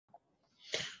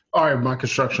All right, my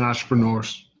construction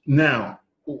entrepreneurs. Now,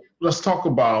 let's talk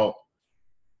about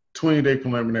 20-day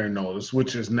preliminary notice,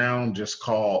 which is now just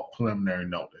called preliminary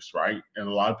notice, right? And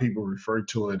a lot of people refer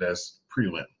to it as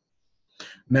prelim.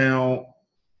 Now,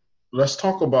 let's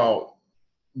talk about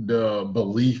the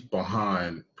belief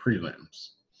behind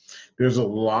prelims. There's a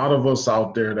lot of us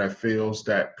out there that feels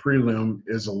that prelim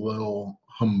is a little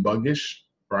humbuggish,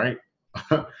 right?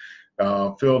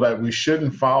 Feel that we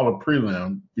shouldn't file a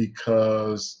prelim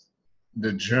because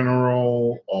the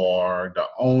general or the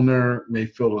owner may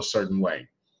feel a certain way.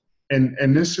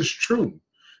 And this is true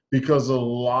because a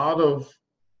lot of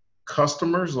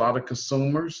customers, a lot of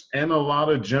consumers, and a lot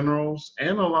of generals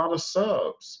and a lot of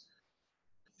subs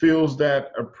feels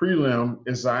that a prelim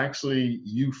is actually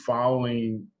you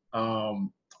filing a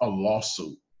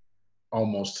lawsuit,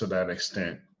 almost to that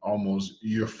extent. Almost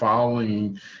you're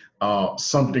filing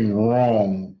something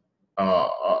wrong,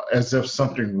 as if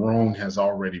something wrong has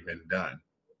already been done.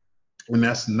 And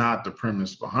that's not the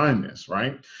premise behind this,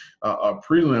 right? A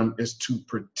prelim is to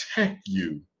protect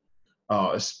you,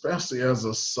 especially as a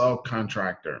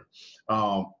subcontractor.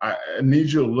 I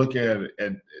need you to look at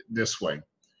it this way.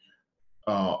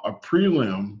 A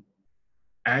prelim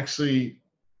actually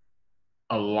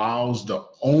allows the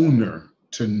owner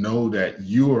to know that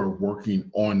you are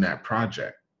working on that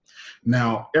project.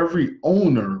 Now, every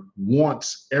owner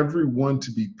wants everyone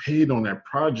to be paid on that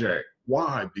project.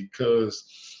 Why? Because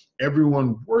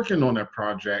everyone working on that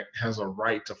project has a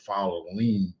right to file a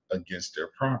lien against their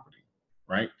property,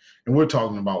 right? And we're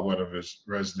talking about whether it's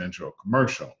residential or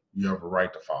commercial. You have a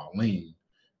right to file a lien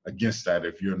against that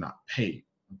if you're not paid,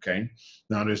 okay?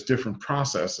 Now, there's different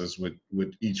processes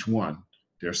with each one.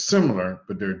 They're similar,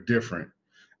 but they're different.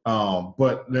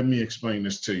 But let me explain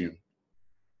this to you.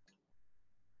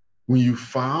 When you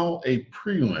file a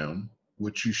prelim,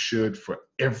 which you should for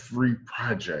every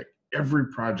project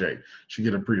should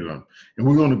get a prelim. And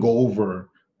we're going to go over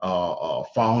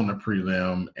filing a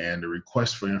prelim and the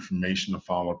request for information to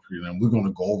file a prelim. We're going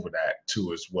to go over that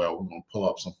too as well. We're going to pull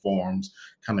up some forms,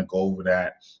 kind of go over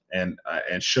that and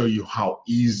show you how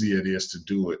easy it is to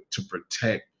do it to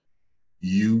protect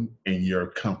you and your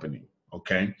company,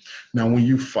 okay? Now, when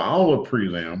you file a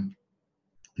prelim,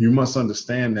 you must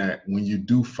understand that when you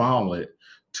do file it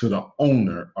to the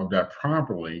owner of that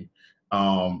property,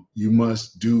 you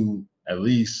must do at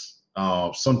least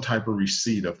some type of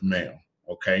receipt of mail,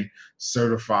 okay?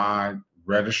 Certified,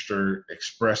 registered,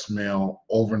 express mail,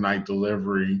 overnight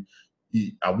delivery.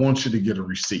 I want you to get a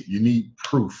receipt. You need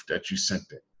proof that you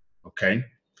sent it, okay?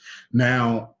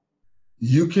 Now,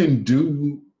 you can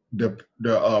do the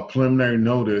preliminary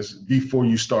notice before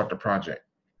you start the project.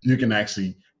 You can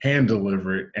actually hand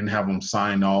deliver it and have them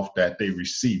sign off that they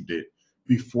received it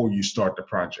before you start the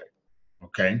project,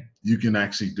 okay? You can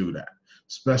actually do that,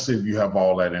 especially if you have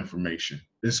all that information.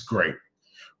 It's great.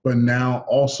 But now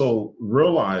also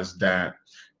realize that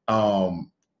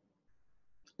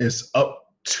it's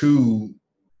up to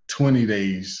 20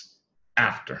 days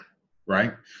after,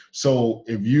 right? So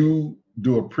if you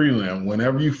do a prelim,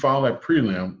 whenever you file that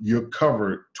prelim, you're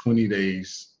covered 20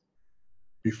 days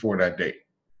before that date.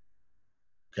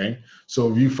 Okay,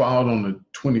 so if you filed on the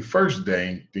 21st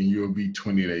day, then you'll be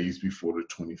 20 days before the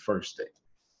 21st day.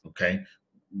 Okay,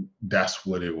 that's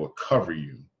what it will cover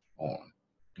you on.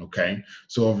 Okay,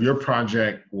 so if your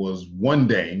project was one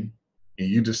day and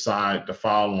you decide to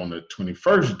file on the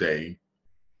 21st day,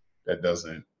 that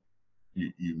doesn't,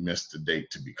 you missed the date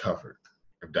to be covered,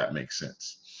 if that makes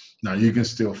sense. Now you can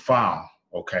still file,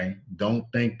 okay? Don't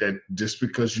think that just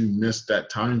because you missed that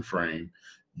time frame,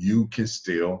 you can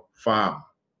still file,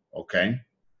 okay?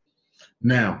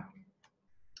 Now,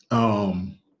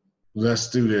 let's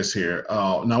do this here.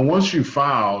 Now, once you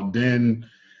file, then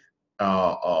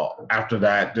after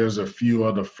that, there's a few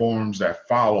other forms that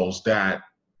follows that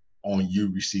on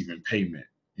you receiving payment.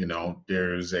 You know,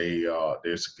 there's a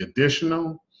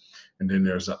conditional, and then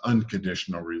there's an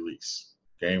unconditional release.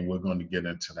 Okay, and we're going to get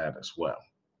into that as well.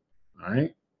 All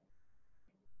right.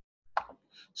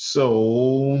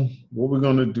 So what we're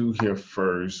going to do here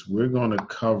first, we're going to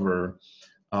cover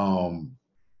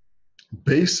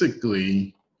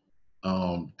basically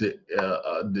the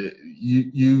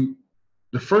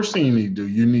first thing you need to do,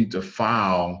 you need to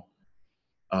file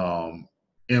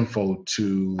info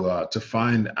to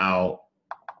find out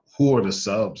who are the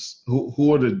subs,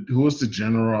 who is the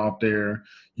general out there.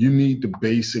 You need the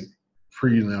basic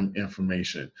prelim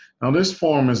information. Now this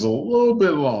form is a little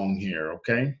bit long here,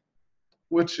 okay,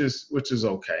 which is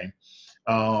okay.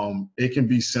 It can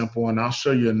be simple, and I'll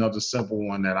show you another simple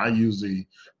one that I usually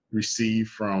receive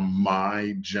from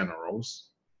my generals.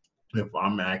 if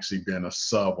I'm actually being a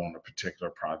sub on a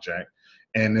particular project.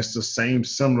 And it's the same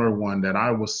similar one that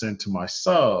I will send to my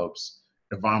subs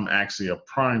if I'm actually a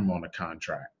prime on a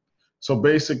contract. So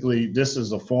basically, this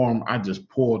is a form I just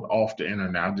pulled off the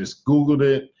internet. I just Googled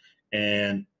it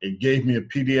and it gave me a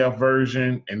PDF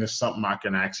version, and it's something I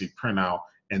can actually print out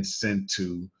and send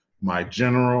to my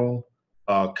general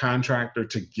contractor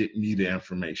to get me the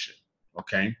information,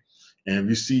 okay? And if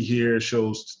you see here, it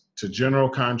shows to general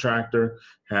contractor,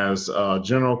 has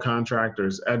general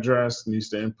contractor's address, needs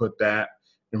to input that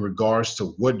in regards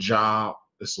to what job,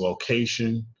 its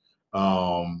location,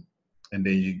 and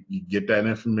then you get that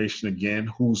information again,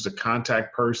 who's the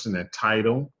contact person and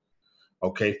title,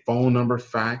 okay, phone number,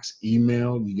 fax,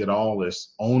 email, you get all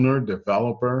this, owner,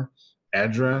 developer,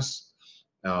 address,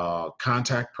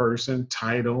 contact person,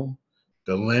 title,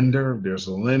 the lender, if there's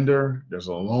a lender, there's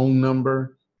a loan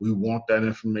number, we want that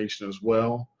information as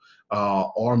well.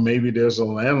 Or maybe there's a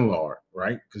landlord,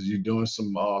 right? Because you're doing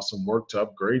some work to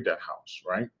upgrade that house,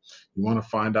 right? You want to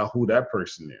find out who that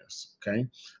person is, okay?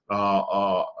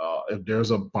 If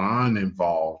there's a bond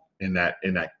involved in that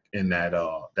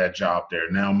job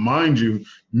there. Now, mind you,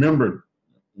 remember,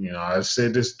 I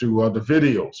said this through other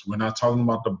videos. We're not talking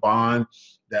about the bond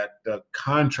that the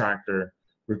contractor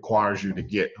requires you to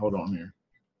get. Hold on here.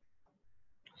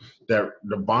 That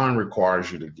the bond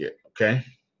requires you to get, okay?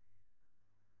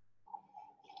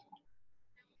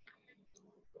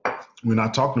 We're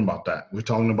not talking about that. We're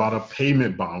talking about a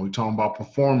payment bond. We're talking about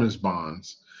performance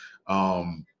bonds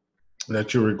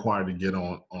that you're required to get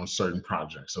on certain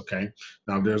projects, okay?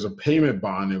 Now, if there's a payment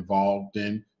bond involved,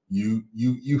 then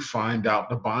you find out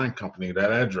the bond company,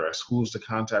 that address, who's the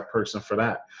contact person for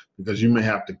that, because you may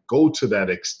have to go to that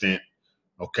extent,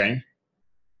 okay?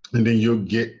 And then you'll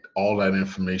get all that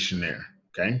information there,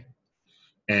 okay?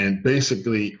 And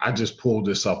basically, I just pulled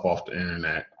this up off the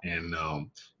internet. And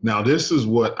now this is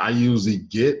what I usually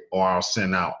get or I'll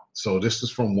send out. So this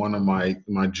is from one of my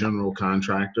general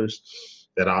contractors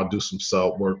that I'll do some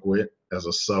sub work with as a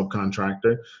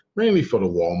subcontractor, mainly for the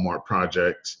Walmart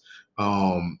projects.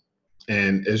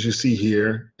 And as you see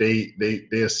here,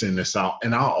 they'll send this out.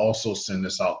 And I'll also send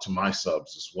this out to my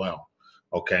subs as well,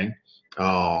 okay?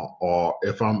 Or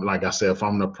if I'm, like I said, if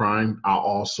I'm the prime, I'll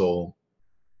also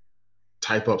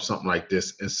type up something like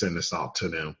this and send this out to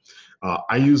them.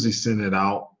 I usually send it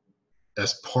out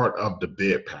as part of the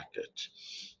bid package,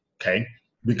 okay?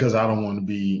 Because I don't want to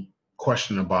be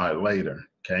questioned about it later,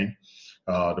 okay?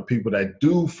 The people that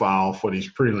do file for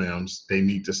these prelims, they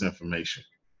need this information.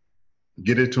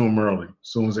 Get it to them early.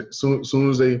 Soon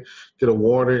as they get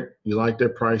awarded, you like their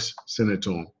price, send it to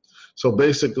them. So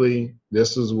basically,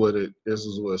 this is what it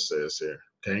says here,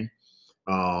 okay?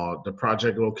 The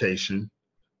project location,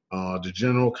 the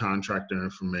general contractor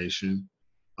information,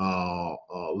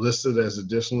 listed as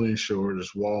additionally insured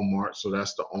is Walmart, so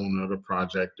that's the owner of the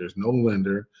project. There's no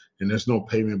lender, and there's no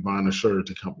payment bond or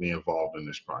surety company involved in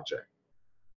this project,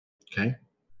 okay?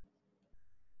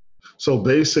 So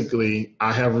basically,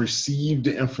 I have received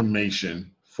the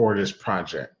information for this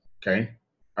project, okay?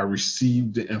 I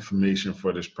received the information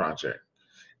for this project,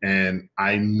 and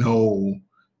I know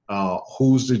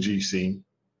who's the GC,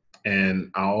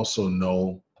 and I also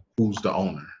know who's the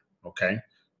owner, okay?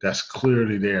 That's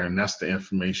clearly there, and that's the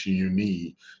information you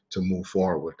need to move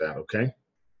forward with that, okay?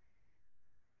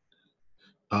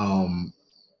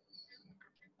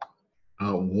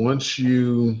 Once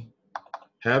you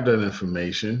have that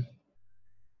information,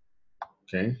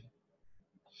 okay,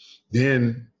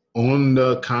 then on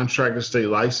the Contractor State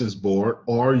License Board,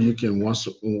 or you can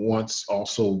once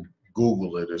also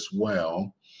Google it as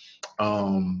well.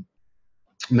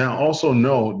 Now, also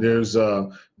know there's a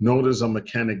notice of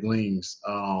mechanic liens.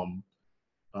 The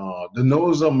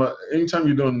notice of anytime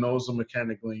you're doing notice of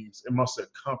mechanic liens, it must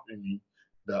accompany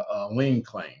the lien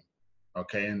claim,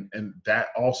 okay, and that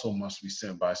also must be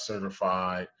sent by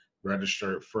certified,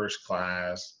 registered, first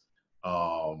class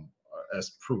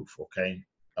as proof, okay.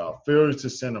 Failure to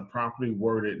send a properly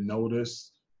worded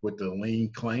notice with the lien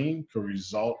claim could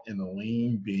result in the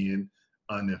lien being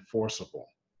unenforceable,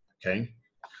 okay.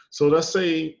 So let's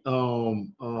say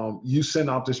you send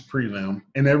out this prelim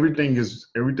and everything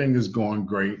is going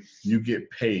great. You get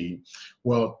paid.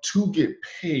 Well, to get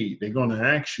paid, they're going to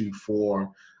ask you for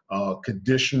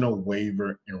conditional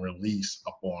waiver and release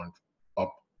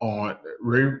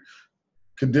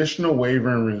conditional waiver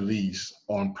and release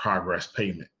on progress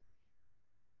payment.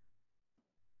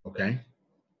 Okay.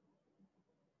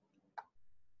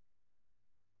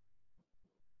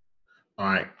 All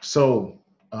right. So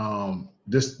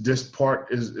this part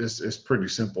is pretty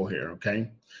simple here.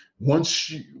 Okay.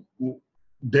 Once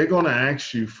they're going to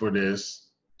ask you for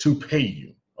this to pay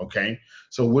you. okay?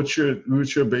 So what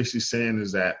you're basically saying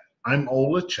is that I'm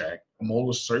owed a check, I'm owed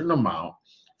a certain amount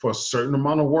for a certain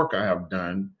amount of work I have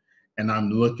done, and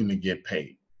I'm looking to get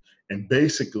paid. And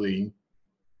basically,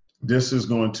 this is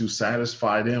going to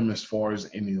satisfy them as far as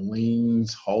any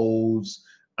liens, holds,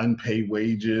 unpaid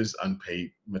wages,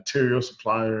 unpaid material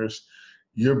suppliers.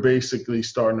 You're basically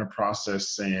starting a process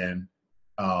saying,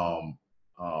 I'm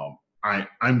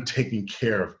taking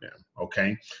care of them,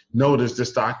 okay? Notice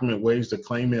this document waives the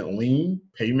claimant lien,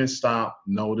 payment stop,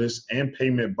 notice, and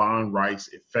payment bond rights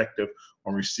effective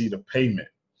on receipt of payment.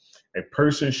 A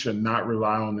person should not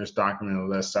rely on this document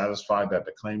unless satisfied that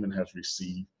the claimant has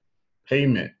received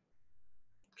payment,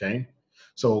 okay?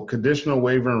 So conditional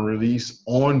waiver and release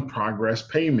on progress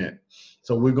payment.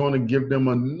 So we're going to give them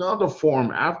another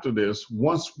form after this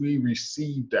once we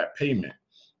receive that payment.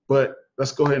 But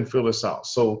let's go ahead and fill this out.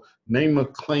 So name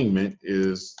of claimant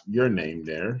is your name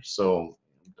there. So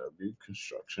W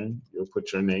Construction, you'll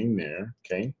put your name there,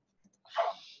 okay?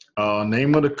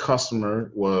 Name of the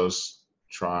customer was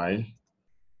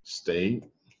Tri-State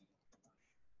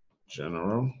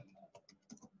General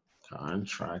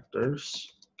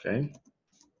Contractors, okay?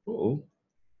 Cool.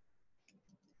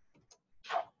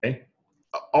 Okay.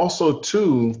 Also,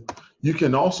 too, you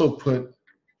can also put,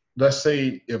 let's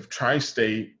say if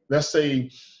Tri-State, let's say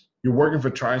you're working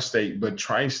for Tri-State, but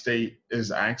Tri-State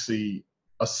is actually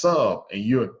a sub and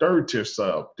you're a third tier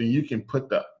sub, then you can put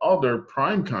the other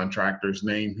prime contractor's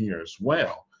name here as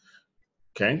well,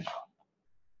 okay?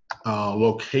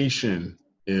 Location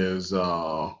is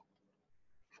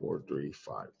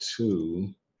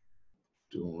 4352,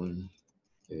 doing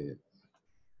it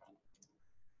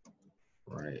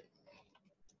right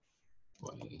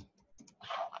way.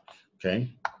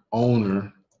 Okay,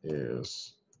 owner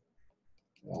is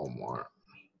Walmart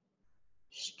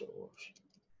stores.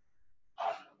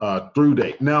 Through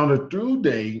date. Now the through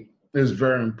date is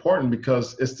very important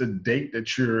because it's the date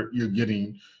that you're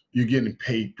getting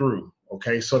paid through.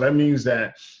 Okay, so that means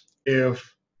that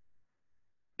if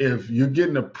you're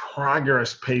getting a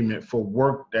progress payment for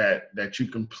work that you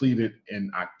completed in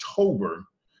October,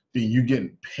 then you're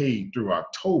getting paid through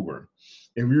October.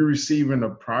 If you're receiving a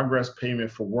progress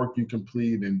payment for work you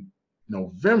completed in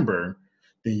November,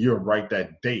 then you'll write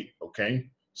that date,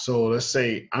 okay? So let's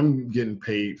say I'm getting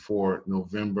paid for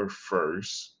November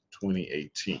 1st,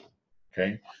 2018,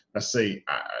 okay? Let's say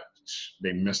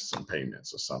they missed some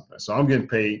payments or something. So I'm getting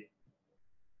paid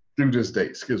through this date,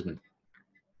 excuse me,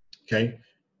 okay?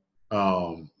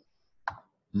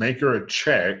 Maker of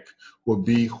check would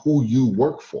be who you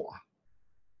work for,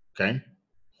 okay?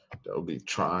 That would be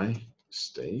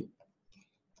Tri-State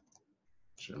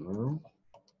General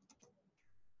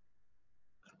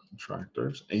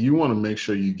Contractors. And you want to make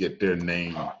sure you get their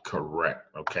name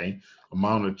correct, okay?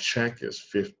 Amount of check is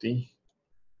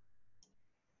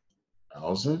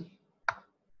 50,000.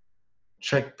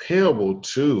 Check payable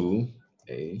to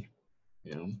AMW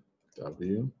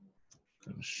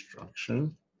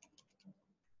Construction.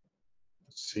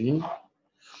 Let's see.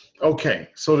 Okay,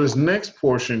 so this next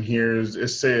portion here is, it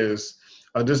says,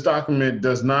 this document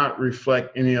does not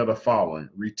reflect any of the following.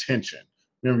 Retention.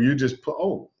 Remember, you just put,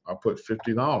 oh, I put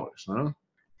 $50, huh?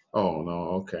 Oh, no,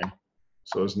 okay.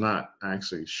 So it's not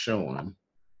actually showing.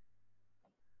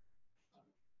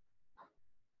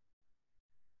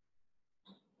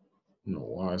 No,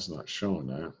 why it's not showing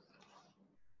that?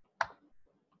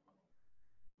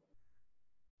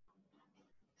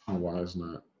 Why it's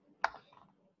not?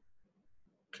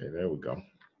 Okay, there we go.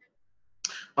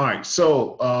 All right,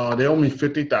 so they owe me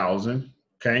 50,000.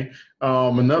 Okay.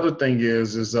 Another thing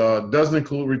is doesn't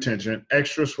include retention,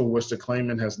 extras for which the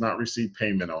claimant has not received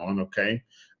payment on. Okay.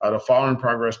 The following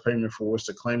progress payment for which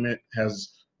the claimant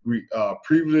has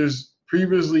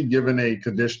previously given a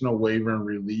conditional waiver and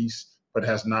release, but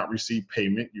has not received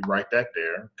payment. You write that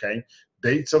there. Okay.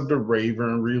 Dates of the waiver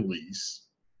and release.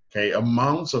 Okay.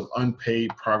 Amounts of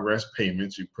unpaid progress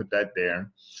payments. You put that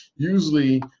there.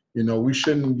 Usually, we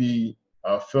shouldn't be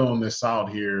filling this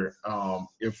out here.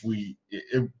 If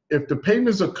the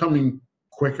payments are coming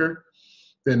quicker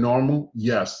than normal,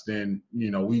 yes, then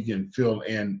we can fill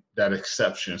in that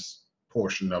exceptions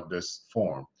portion of this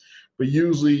form. But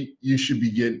usually you should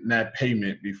be getting that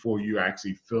payment before you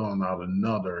actually filling out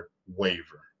another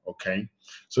waiver. Okay,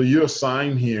 so you'll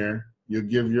sign here, you'll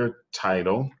give your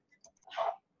title,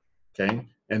 okay,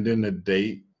 and then the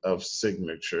date of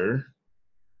signature.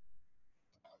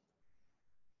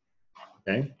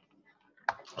 Okay,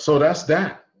 so that's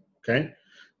that, okay?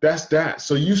 That's that.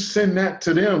 So you send that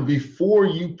to them before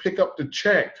you pick up the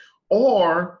check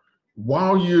or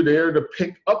while you're there to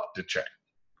pick up the check,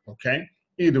 okay?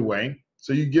 Either way,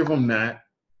 so you give them that,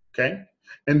 okay?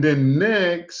 And then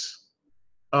next,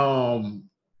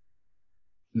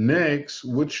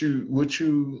 what you would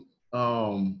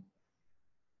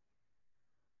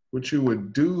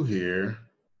do here,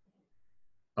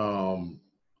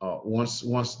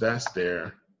 once that's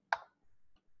there,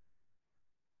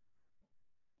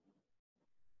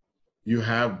 you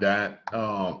have that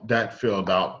that filled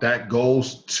out. That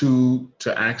goes to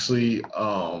actually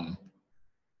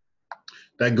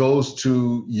that goes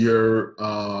to your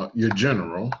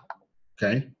general,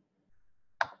 okay?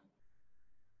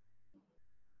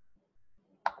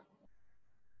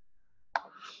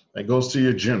 That goes to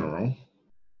your general.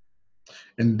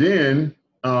 And then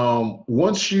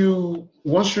once you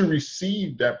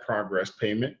receive that progress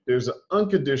payment, there's an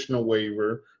unconditional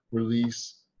waiver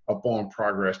release upon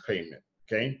progress payment.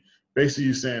 Okay, basically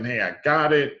you're saying, hey, I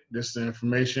got it. This is the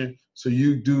information. So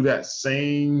you do that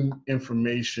same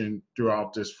information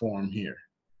throughout this form here.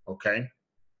 Okay.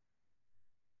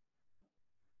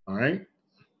 All right.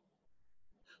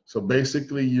 So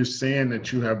basically you're saying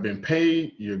that you have been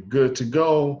paid. You're good to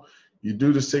go. You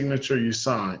do the signature, you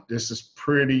sign. This is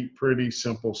pretty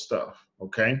simple stuff,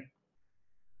 okay?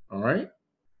 All right.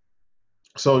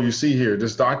 So you see here,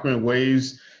 this document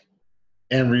waives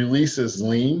and releases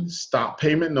liens, stop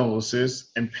payment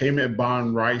notices, and payment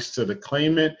bond rights to the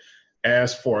claimant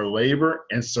as for labor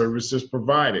and services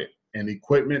provided and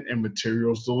equipment and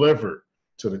materials delivered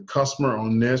to the customer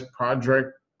on this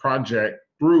project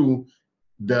through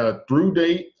the through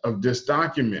date of this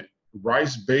document.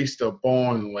 Rights based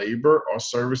upon labor or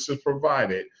services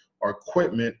provided or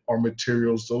equipment or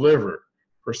materials delivered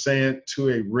pursuant to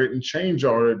a written change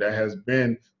order that has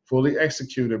been fully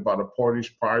executed by the parties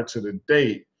prior to the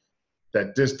date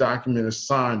that this document is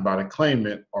signed by the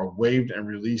claimant are waived and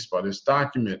released by this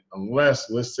document unless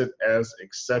listed as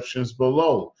exceptions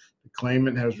below. The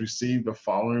claimant has received the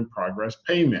following progress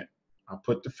payment. I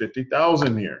put the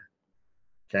 $50,000 here,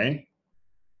 okay?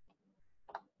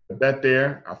 Put that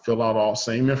there. I fill out all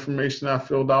same information I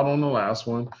filled out on the last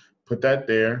one. Put that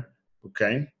there,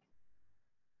 okay?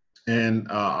 And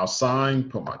I'll sign,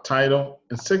 put my title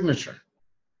and signature,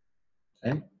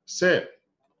 okay? That's it.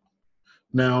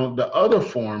 Now, the other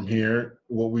form here,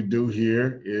 what we do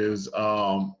here is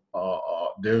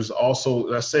there's also,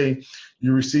 let's say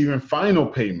you're receiving final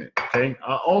payment, okay?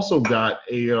 I also got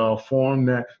a form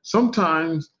that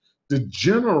sometimes the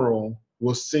general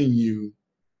will send you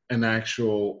an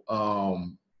actual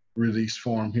release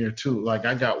form here too. Like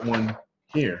I got one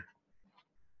here,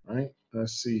 right?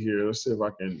 Let's see here. Let's see if I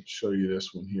can show you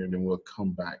this one here, and then we'll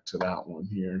come back to that one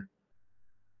here.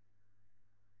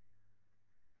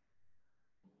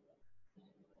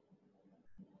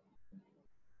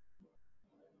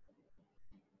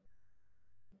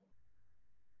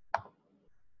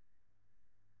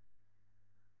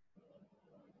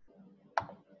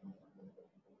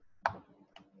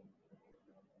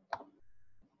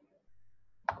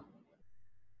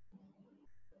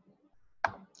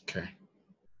 Okay.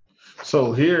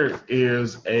 So here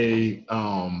is a,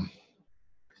 oh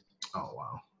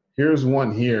wow. Here's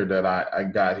one here that I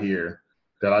got here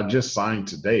that I just signed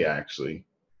today actually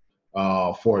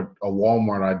for a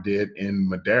Walmart I did in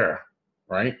Madera,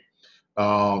 right?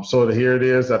 So here it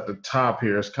is at the top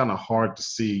here. It's kind of hard to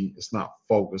see. It's not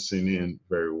focusing in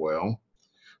very well.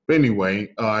 But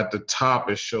anyway, at the top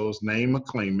it shows name of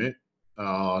claimant.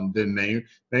 Then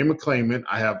name of claimant.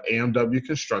 I have AMW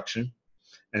Construction.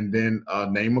 And then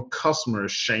name of customer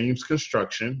is Shames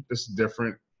Construction. This is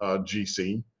different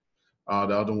GC. The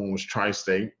other one was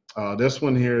Tri-State. This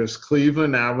one here is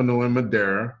Cleveland Avenue in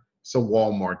Madera. It's a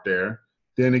Walmart there.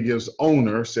 Then it gives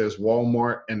owner, says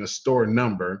Walmart, and the store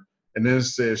number. And then it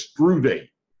says through date.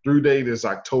 Through date is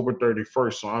October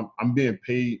 31st. So I'm being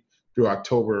paid through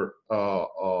October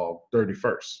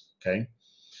 31st, okay?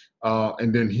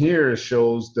 And then here it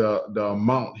shows the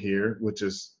amount here, which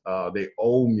is they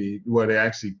owe me, well, they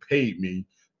actually paid me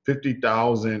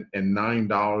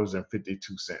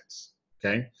 $50,009.52.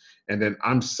 Okay, and then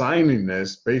I'm signing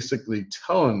this, basically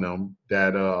telling them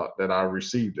that that I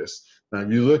received this. Now,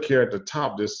 if you look here at the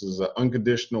top, this is an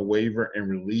unconditional waiver and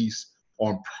release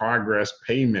on progress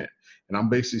payment, and I'm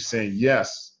basically saying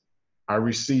yes, I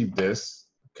received this.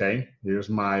 Okay, here's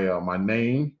my my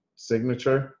name,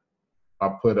 signature. I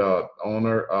put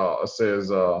owner, it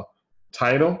says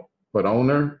title, put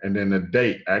owner, and then the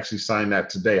date. I actually signed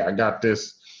that today. I got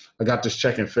this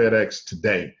check in FedEx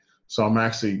today. So I'm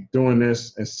actually doing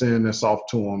this and sending this off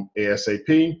to them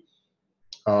ASAP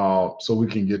so we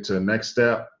can get to the next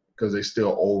step because they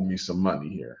still owe me some money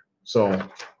here. So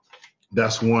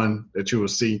that's one that you will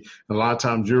see. A lot of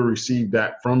times you'll receive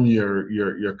that from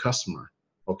your customer,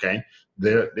 okay?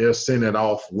 they'll send it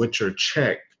off with your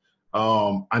check.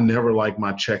 I never like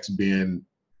my checks being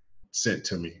sent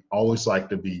to me. I always like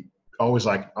to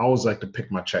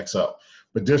pick my checks up.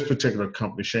 But this particular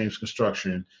company, Shames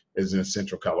Construction, is in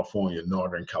Central California,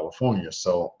 Northern California.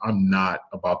 So I'm not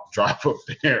about to drive up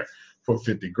there for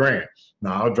 50 grand.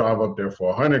 Now I'll drive up there for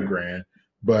 100 grand,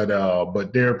 but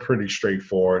they're pretty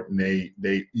straightforward, and they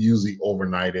usually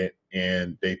overnight it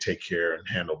and they take care and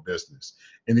handle business.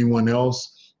 Anyone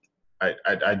else?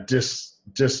 I just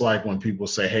like when people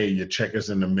say, hey, your check is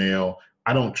in the mail.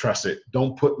 I don't trust it.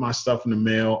 Don't put my stuff in the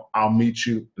mail. I'll meet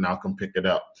you and I'll come pick it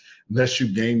up. Unless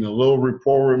you gain a little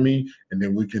rapport with me, and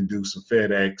then we can do some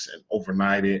FedEx and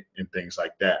overnight it and things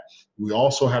like that. We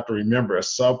also have to remember, as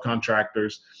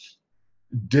subcontractors,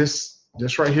 this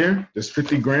right here, this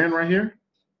 50 grand right here,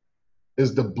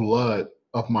 is the blood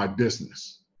of my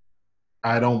business.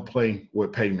 I don't play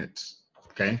with payments,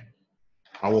 okay?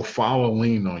 I will file a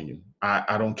lien on you.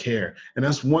 I don't care. And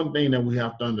that's one thing that we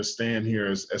have to understand here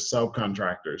as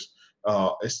subcontractors.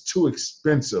 It's too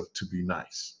expensive to be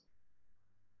nice,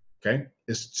 okay?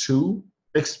 It's too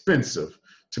expensive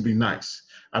to be nice.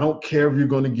 I don't care if you're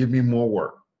going to give me more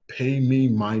work. Pay me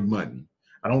my money.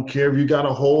 I don't care if you got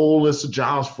a whole list of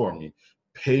jobs for me.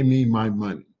 Pay me my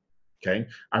money, okay?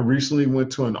 I recently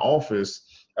went to an office.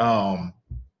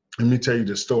 Let me tell you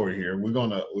the story here. We're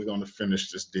gonna finish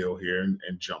this deal here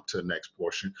and jump to the next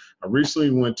portion. I recently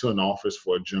went to an office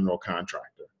for a general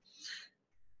contractor.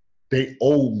 They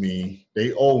owe me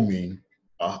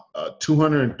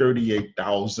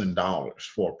 $238,000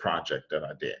 for a project that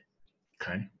I did.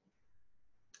 Okay.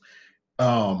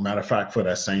 Matter of fact, for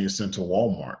that same Central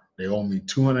Walmart, they owe me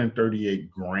 238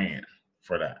 grand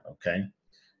for that. Okay.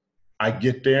 I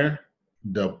get there,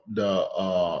 the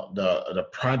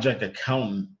project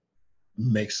accountant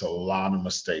makes a lot of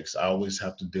mistakes. I always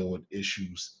have to deal with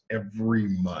issues every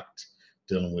month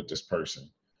dealing with this person.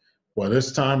 Well,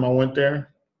 this time I went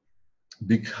there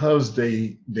because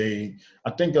I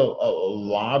think a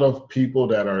lot of people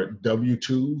that are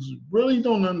W-2s really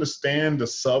don't understand the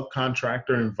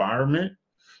subcontractor environment,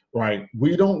 right?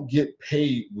 We don't get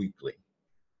paid weekly,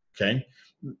 okay?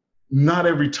 Not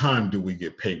every time do we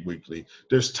get paid weekly.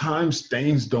 There's times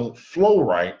things don't flow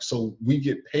right, so we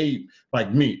get paid.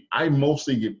 Like me, I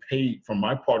mostly get paid from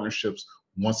my partnerships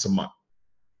once a month.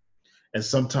 And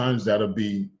sometimes that'll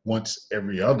be once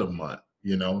every other month,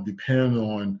 depending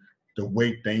on the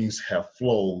way things have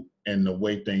flowed and the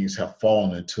way things have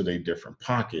fallen into their different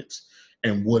pockets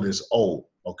and what is owed,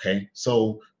 okay?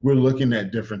 So we're looking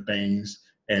at different things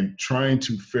and trying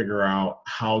to figure out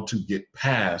how to get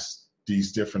past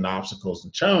these different obstacles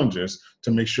and challenges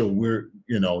to make sure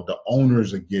the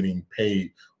owners are getting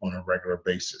paid on a regular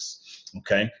basis,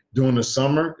 okay? During the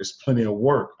summer, it's plenty of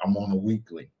work. I'm on a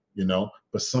weekly,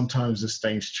 but sometimes these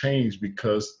things change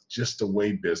because just the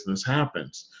way business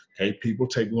happens, okay? People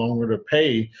take longer to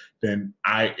pay than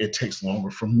it takes longer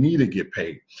for me to get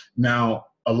paid. Now,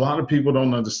 a lot of people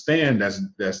don't understand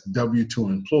that's W-2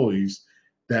 employees,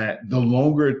 that the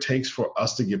longer it takes for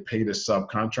us to get paid as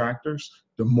subcontractors,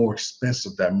 the more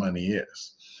expensive that money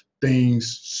is.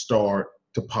 Things start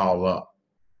to pile up,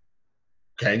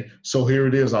 okay? So here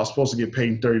it is. I was supposed to get paid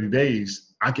in 30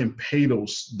 days. I can pay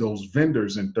those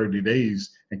vendors in 30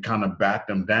 days and kind of back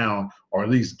them down, or at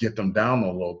least get them down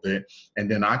a little bit. And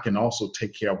then I can also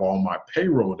take care of all my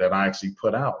payroll that I actually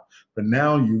put out. But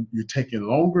now you're taking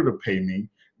longer to pay me.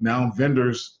 Now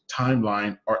vendors'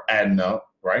 timeline are adding up,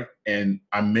 right? And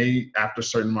I may, after a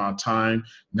certain amount of time,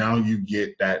 now you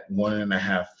get that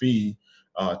 1.5 fee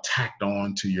tacked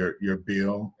on to your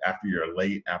bill after you're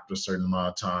late after a certain amount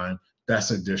of time. That's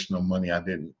additional money I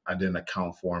didn't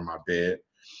account for in my bid.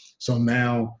 So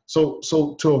now, so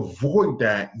to avoid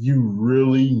that, you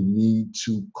really need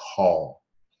to call.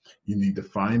 You need to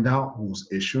find out who's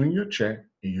issuing your check,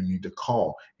 and you need to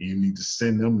call, and you need to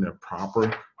send them their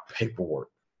proper paperwork.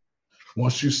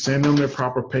 Once you send them their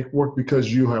proper paperwork,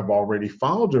 because you have already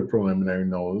filed your preliminary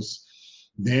notice,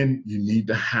 then you need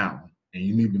to have them, and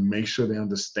you need to make sure they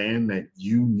understand that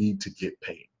you need to get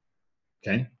paid,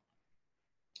 okay?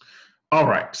 All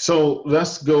right, so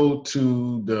let's go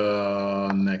to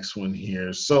the next one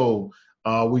here. So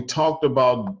we talked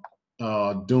about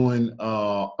doing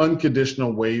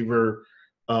unconditional waiver.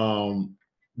 We're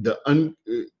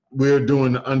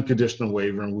doing the unconditional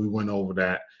waiver, and we went over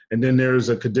that. And then there's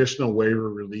a conditional waiver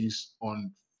release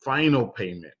on final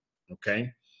payment,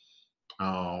 okay?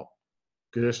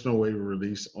 Conditional waiver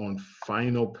release on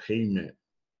final payment.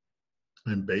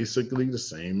 And basically the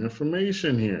same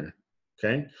information here,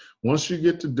 okay? Once you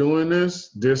get to doing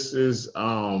this is,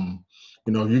 if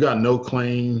you got no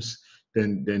claims,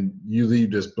 then you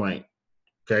leave this blank,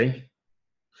 okay?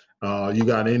 You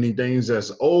got any things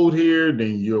that's old here,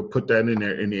 then you'll put that in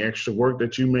there. Any extra work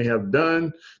that you may have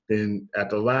done, then at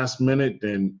the last minute,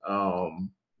 then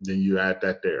you add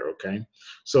that there, okay?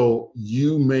 So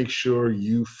you make sure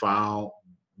you file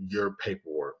your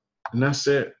paperwork, and that's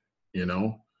it, you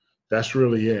know? That's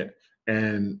really it.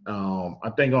 And I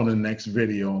think on the next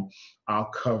video, I'll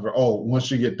cover, once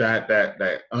you get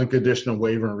that unconditional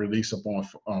waiver and release upon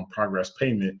progress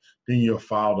payment, then you'll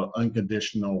file the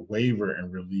unconditional waiver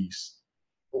and release.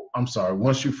 I'm sorry,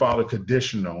 once you file a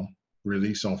conditional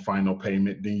release on final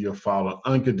payment, then you'll file an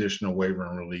unconditional waiver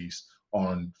and release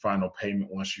on final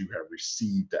payment once you have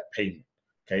received that payment,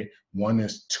 okay? One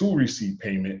is to receive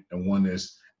payment and one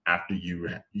is after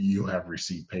you have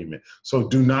received payment. So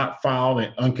do not file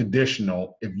an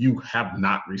unconditional if you have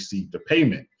not received the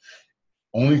payment.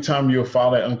 Only time you'll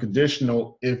file that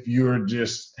unconditional if you're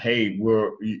just, hey,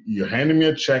 you're handing me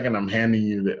a check and I'm handing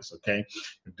you this, okay?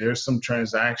 If there's some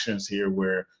transactions here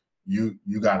where you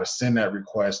got to send that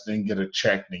request, then get a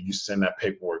check, then you send that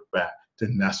paperwork back,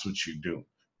 then that's what you do.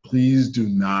 Please do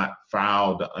not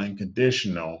file the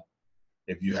unconditional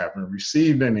if you haven't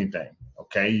received anything,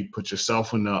 okay? You put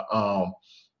yourself in a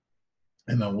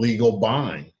legal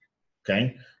bind,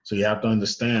 okay? So you have to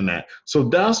understand that. So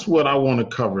that's what I want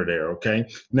to cover there, okay?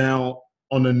 Now,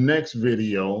 on the next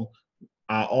video,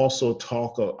 I'll also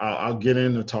I'll get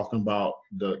into talking about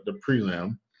the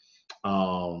prelim.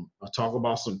 I'll talk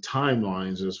about some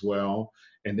timelines as well,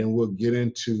 and then we'll get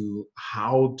into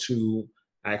how to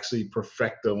actually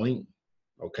perfect the lien,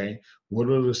 okay? What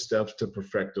are the steps to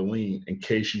perfect the lien in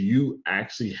case you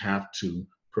actually have to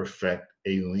perfect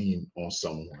a lien on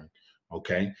someone?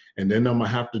 Okay, and then I'm gonna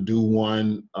have to do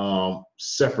one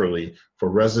separately for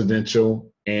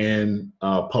residential and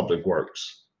public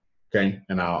works. Okay,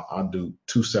 and I'll do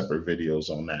 2 separate videos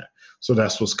on that. So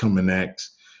that's what's coming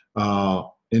next. I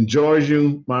enjoy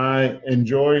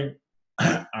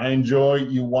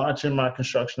you watching my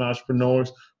construction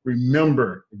entrepreneurs.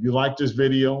 Remember, if you like this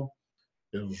video,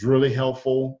 it was really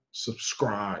helpful.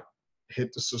 Subscribe,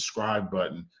 hit the subscribe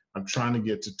button. I'm trying to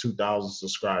get to 2,000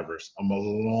 subscribers. I'm a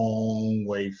long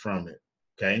way from it,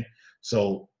 okay?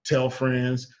 So tell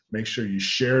friends, make sure you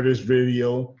share this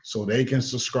video so they can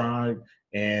subscribe,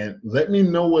 and let me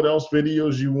know what else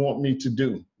videos you want me to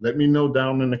do. Let me know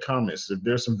down in the comments. If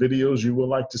there's some videos you would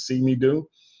like to see me do,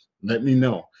 let me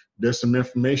know. If there's some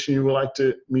information you would like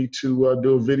me to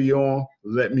do a video on,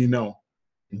 let me know,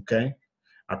 okay?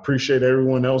 I appreciate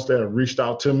everyone else that have reached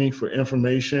out to me for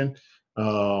information.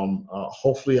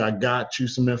 Hopefully I got you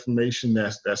some information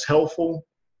that's helpful,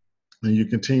 and you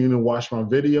continue to watch my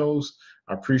videos.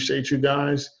 I appreciate you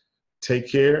guys.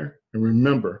 Take care, and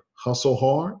remember, hustle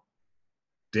hard,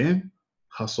 then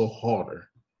hustle harder.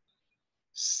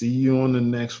 See you on the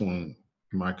next one,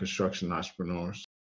 my construction entrepreneurs.